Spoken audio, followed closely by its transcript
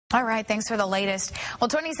All right, thanks for the latest. Well,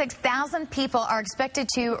 26,000 people are expected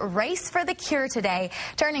to race for the cure today,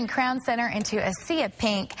 turning Crown Center into a sea of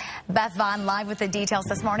pink. Beth Vaughn live with the details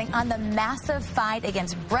this morning on the massive fight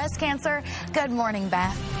against breast cancer. Good morning,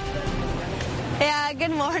 Beth. Yeah, good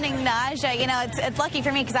morning, Naja. You know, it's lucky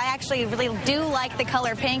for me because I actually really do like the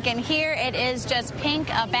color pink, and here it is just pink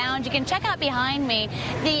abound. You can check out behind me.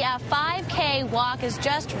 The 5K walk is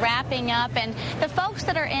just wrapping up, and the folks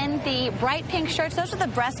that are in the bright pink shirts, those are the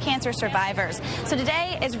breast cancer survivors. So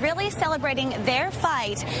today is really celebrating their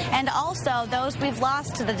fight and also those we've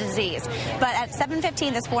lost to the disease. But at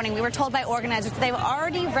 7:15 this morning, we were told by organizers that they've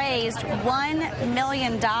already raised $1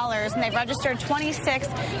 million, and they've registered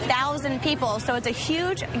 26,000 people. So it's a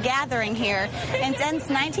huge gathering here. And since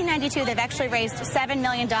 1992, they've actually raised $7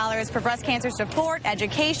 million for breast cancer support,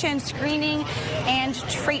 education, screening, and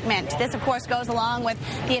treatment. This, of course, goes along with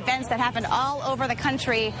the events that happened all over the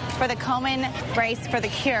country for the Komen Race for the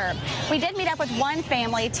Cure. We did meet up with one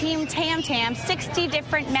family, Team Tam Tam. 60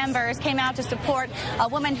 different members came out to support a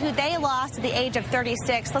woman who they lost at the age of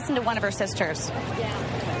 36. Listen to one of her sisters.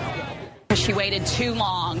 She waited too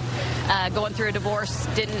long, going through a divorce,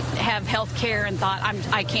 didn't have health care, and thought,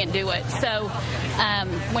 I can't do it. So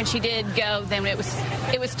when she did go, then it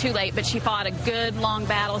was too late, but she fought a good long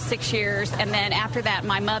battle, 6 years, and then after that,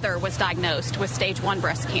 my mother was diagnosed with stage 1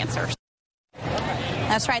 breast cancer.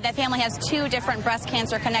 That's right. That family has 2 different breast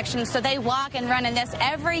cancer connections, so they walk and run in this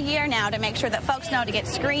every year now to make sure that folks know to get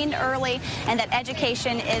screened early and that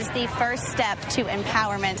education is the first step to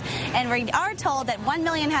empowerment. And we are told that $1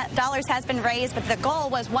 million has been raised, but the goal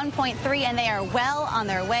was 1.3, and they are well on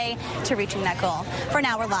their way to reaching that goal. For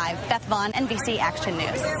now, we're live. Beth Vaughn, NBC Action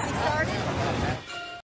News.